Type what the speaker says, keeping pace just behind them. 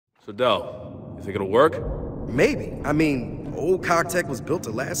So, Del, you think it'll work? Maybe. I mean, old Cogtech was built to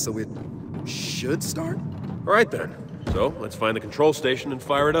last, so it should start? All right, then. So, let's find the control station and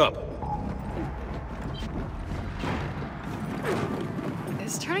fire it up.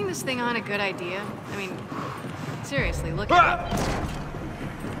 Is turning this thing on a good idea? I mean, seriously, look at it.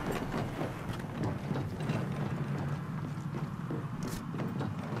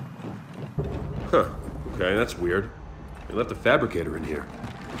 Huh. Okay, that's weird. They left the fabricator in here.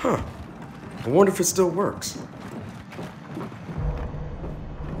 Huh. I wonder if it still works.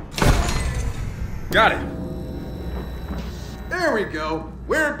 Got it! There we go.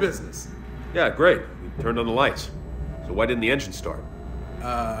 We're in business. Yeah, great. We turned on the lights. So why didn't the engine start?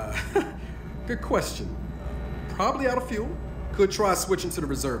 Good question. Probably out of fuel. Could try switching to the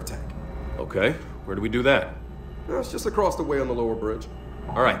reserve tank. Okay, where do we do that? It's just across the way on the lower bridge.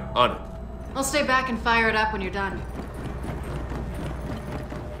 All right, on it. I'll stay back and fire it up when you're done.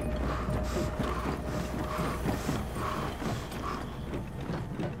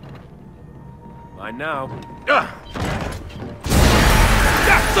 Mine now. Ah!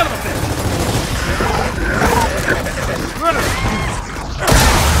 Ah, son of a bitch!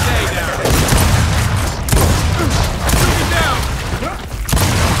 Stay down. Shoot me down.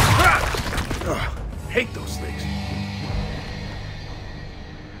 Hate those things.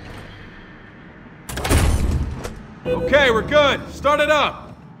 Okay, we're good. Start it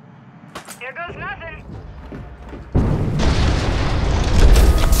up. Here goes nothing.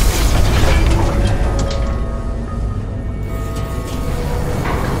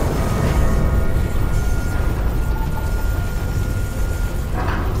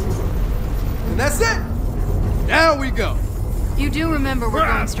 And that's it! Down we go! You do remember we're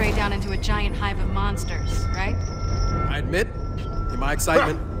going straight down into a giant hive of monsters, right? I admit, in my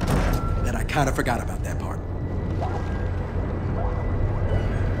excitement, that I kind of forgot about that part.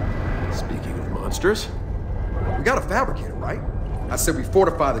 Speaking of monsters. We got a fabricator, right? I said we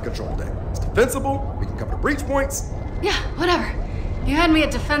fortify the control deck. It's defensible, we can cover the breach points. Yeah, whatever. You had me at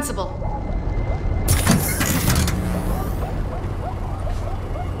defensible.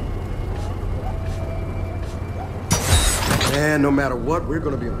 And no matter what, we're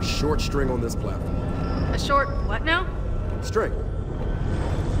gonna be on a short string on this platform. A short what now? String.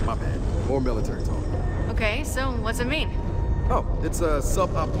 My bad. More military talk. Okay, so what's it mean? Oh, it's a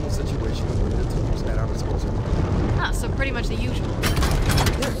suboptimal situation with limited tools at our disposal. Ah, so pretty much the usual.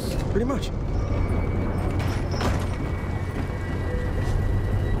 Yeah, pretty much.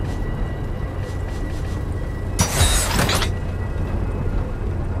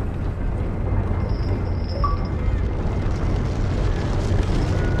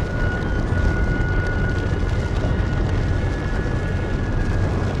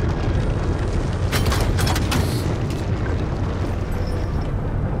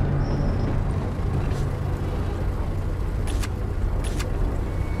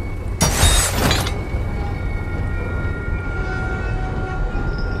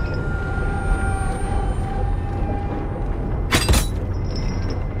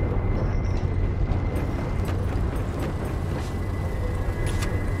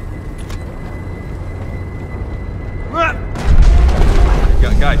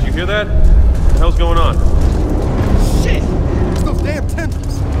 Guys, you hear that? What the hell's going on? Shit! It's those damn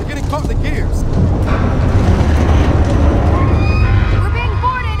tendrils. They're getting caught in the gears. We're being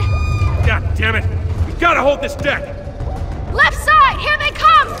boarded. God damn it! We gotta hold this deck! Left side, here they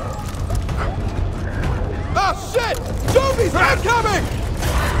come. Oh shit! Zombies incoming!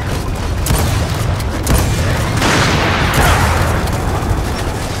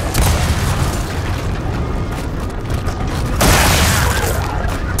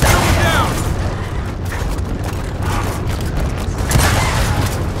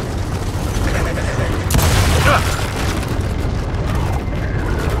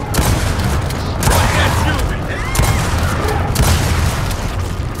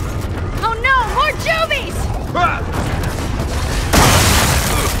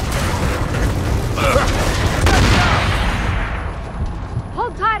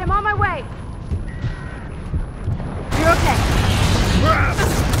 Hold tight, I'm on my way. You're okay.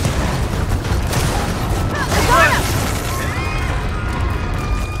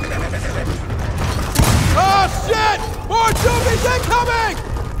 Oh shit! More zombies incoming!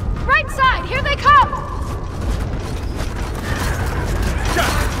 Right side, here they come.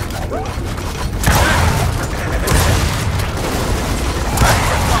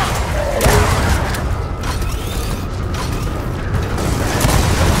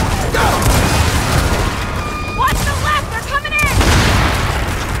 Watch the left, they're coming in.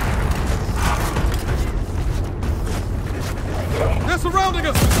 They're surrounding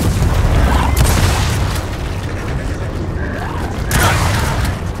us!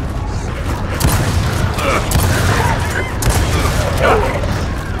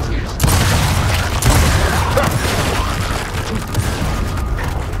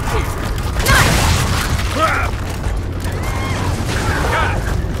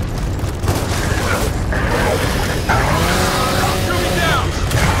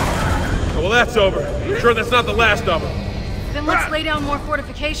 that's over. I'm sure that's not the last of them. Then let's lay down more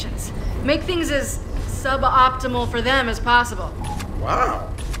fortifications. Make things as suboptimal for them as possible.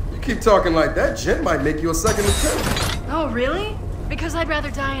 Wow. You keep talking like that, Jen might make you a second lieutenant. Oh, really? Because I'd rather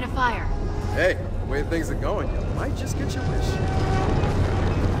die in a fire. Hey, the way things are going, you might just get your wish.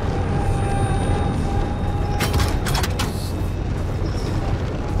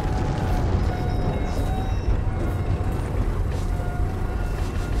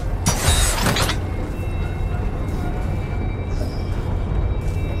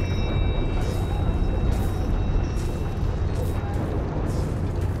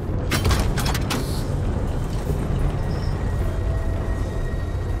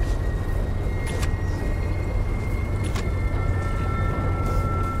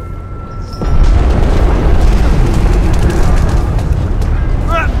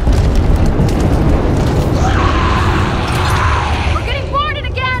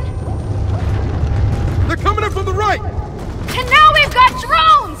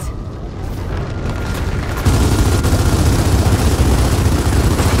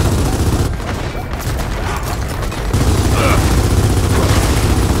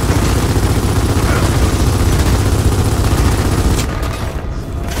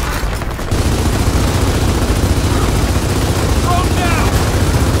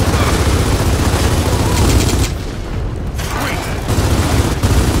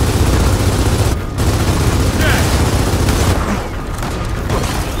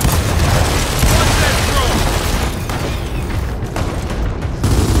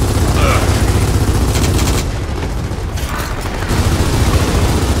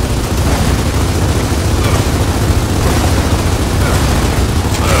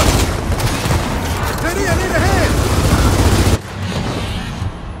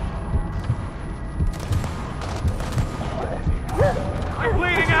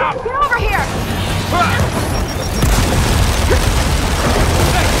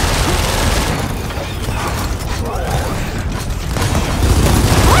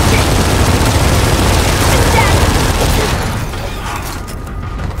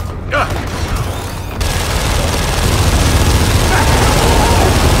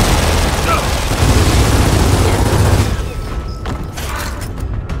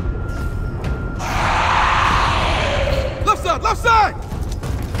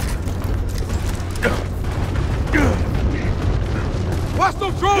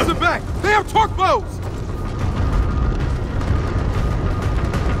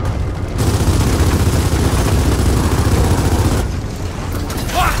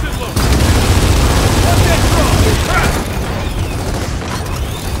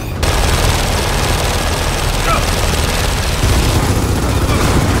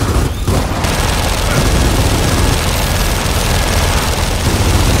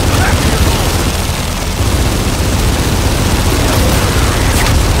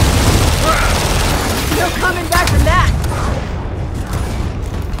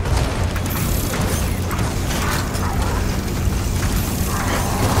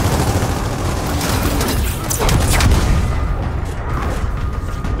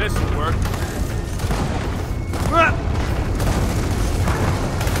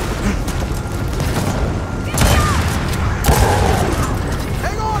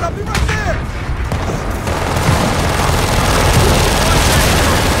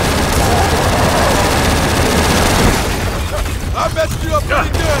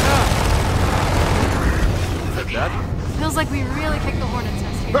 Feels like we really kicked the hornet's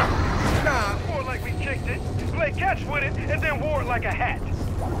nest here. Nah, more like we kicked it, played catch with it, and then wore it like a hat.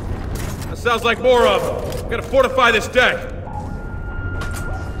 That sounds like more of them. Gotta fortify this deck.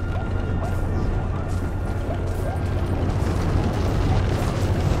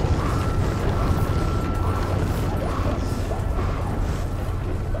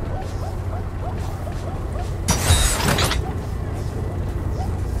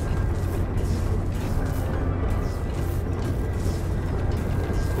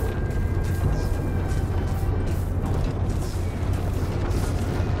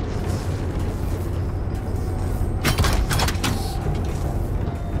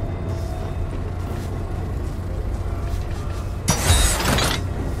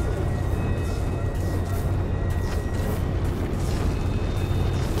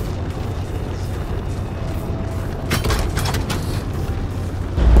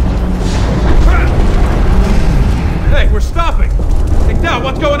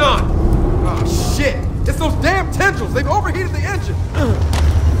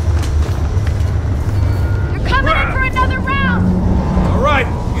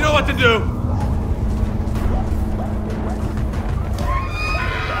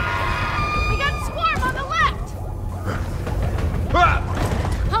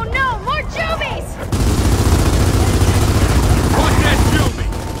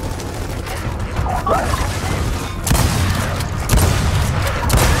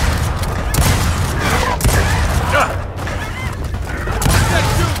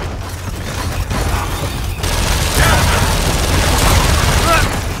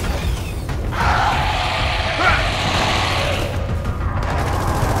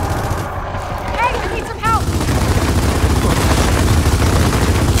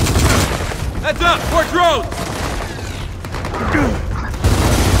 Heads up! More drones!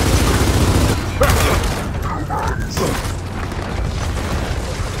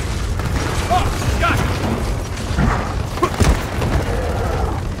 Oh, got it!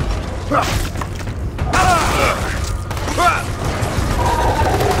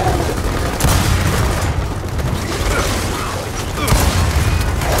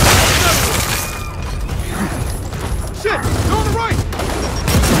 Shit! Go on the right!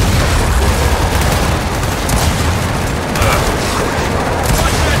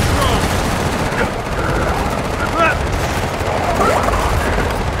 Watch that drone!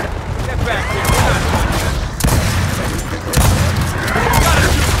 Get back here! We're not done yet. Gotta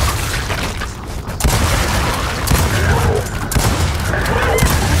shoot!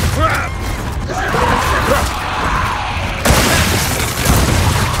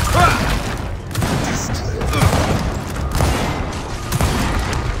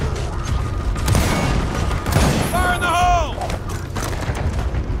 Fire in the hole!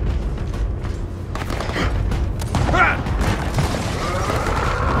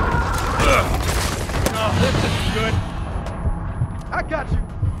 Oh, this is good. I got you.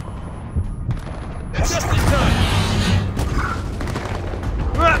 Just in time.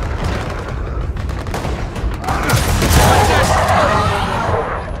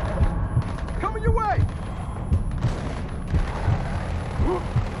 Coming your way.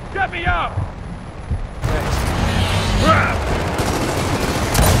 Get me up!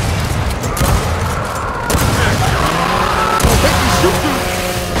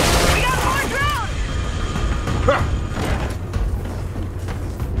 We got more drones!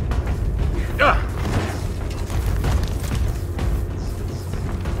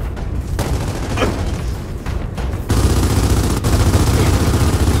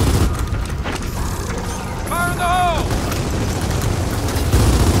 Fire in the hole!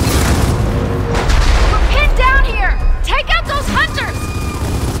 We're pinned down here! Take out those hunters!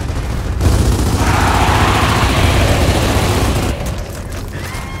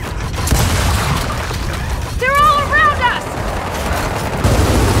 They're all around us!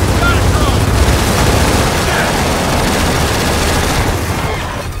 Got it, drone!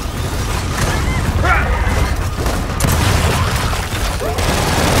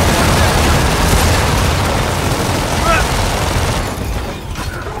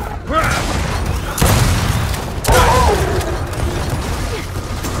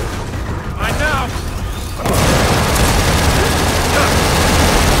 I know!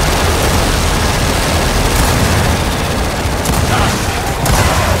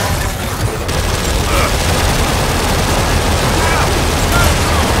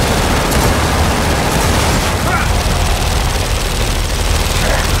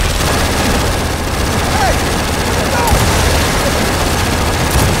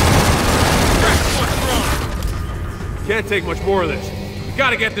 Can't take much more of this. We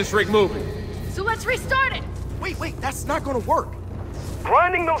gotta get this rig moving. So let's restart it. Wait, that's not gonna work.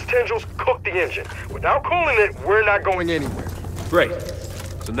 Grinding those tendrils cooked the engine. Without cooling it, we're not going Going anywhere. Great.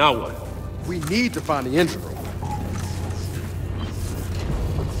 So now what? We need to find the engine room.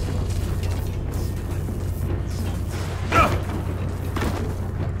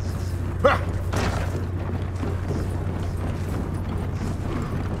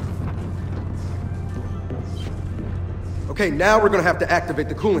 Okay, now we're gonna have to activate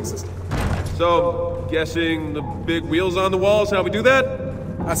the cooling system. So, guessing the big wheels on the walls, how we do that?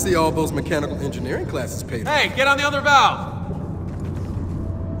 I see all those mechanical engineering classes paid off. Hey, get on the other valve!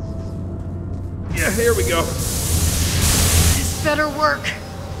 Yeah, here we go. This better work.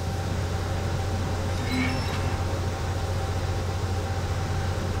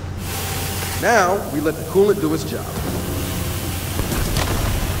 Now, we let the coolant do its job.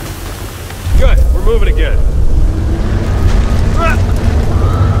 Good, we're moving again.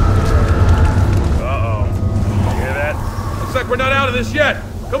 Uh-oh. Hear that? Looks like we're not out of this yet.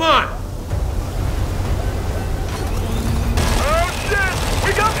 Come on! Oh, shit!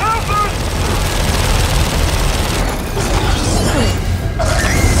 We got pouncers!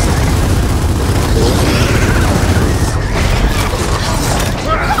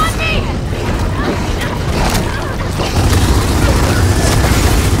 On me!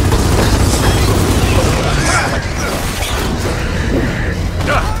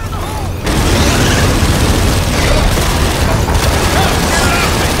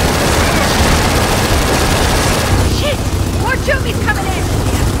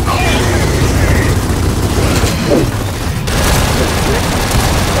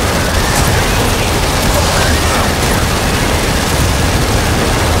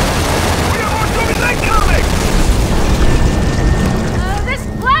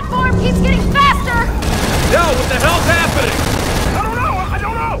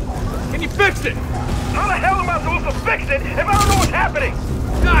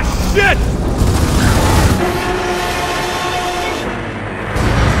 Shit!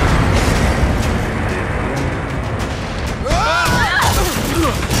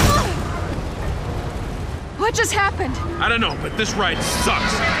 What just happened? I don't know, but this ride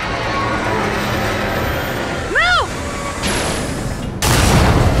sucks. Move!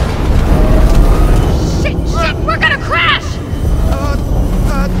 Shit, we're gonna crash!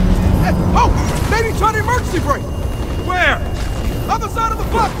 Oh! Maybe try the emergency brake! Where? Other side of the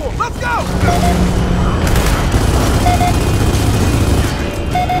platform! Let's go!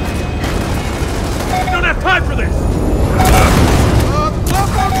 We don't have time for this! The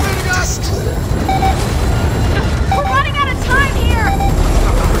platform's leading us! We're running out of time here!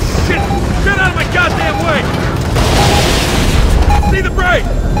 Shit! Get out of my goddamn way! See the brake!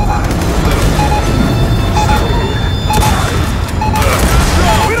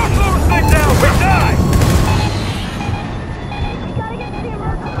 We don't slow this thing down, we die! We gotta get to the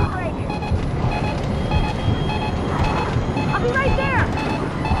emergency brake. I'll be right there!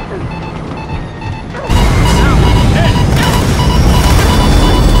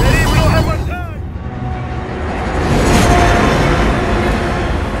 Eddie, we don't have much time!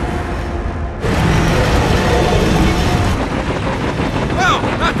 Well,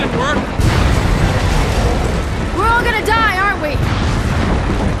 that didn't work. We're all gonna die, aren't we?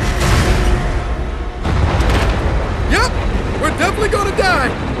 Yep! We're definitely gonna die!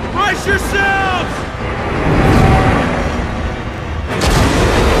 Brace yourselves!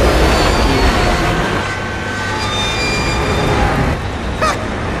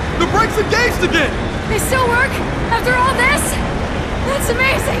 The brake's engaged again! They still work? After all this? That's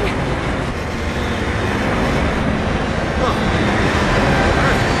amazing!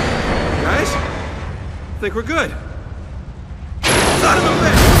 Guys? I think we're good. Son of a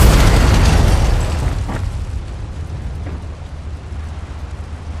bitch!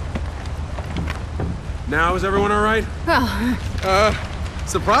 Now, is everyone all right? Well,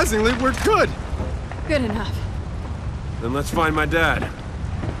 Surprisingly, we're good. good enough. Then let's find my dad.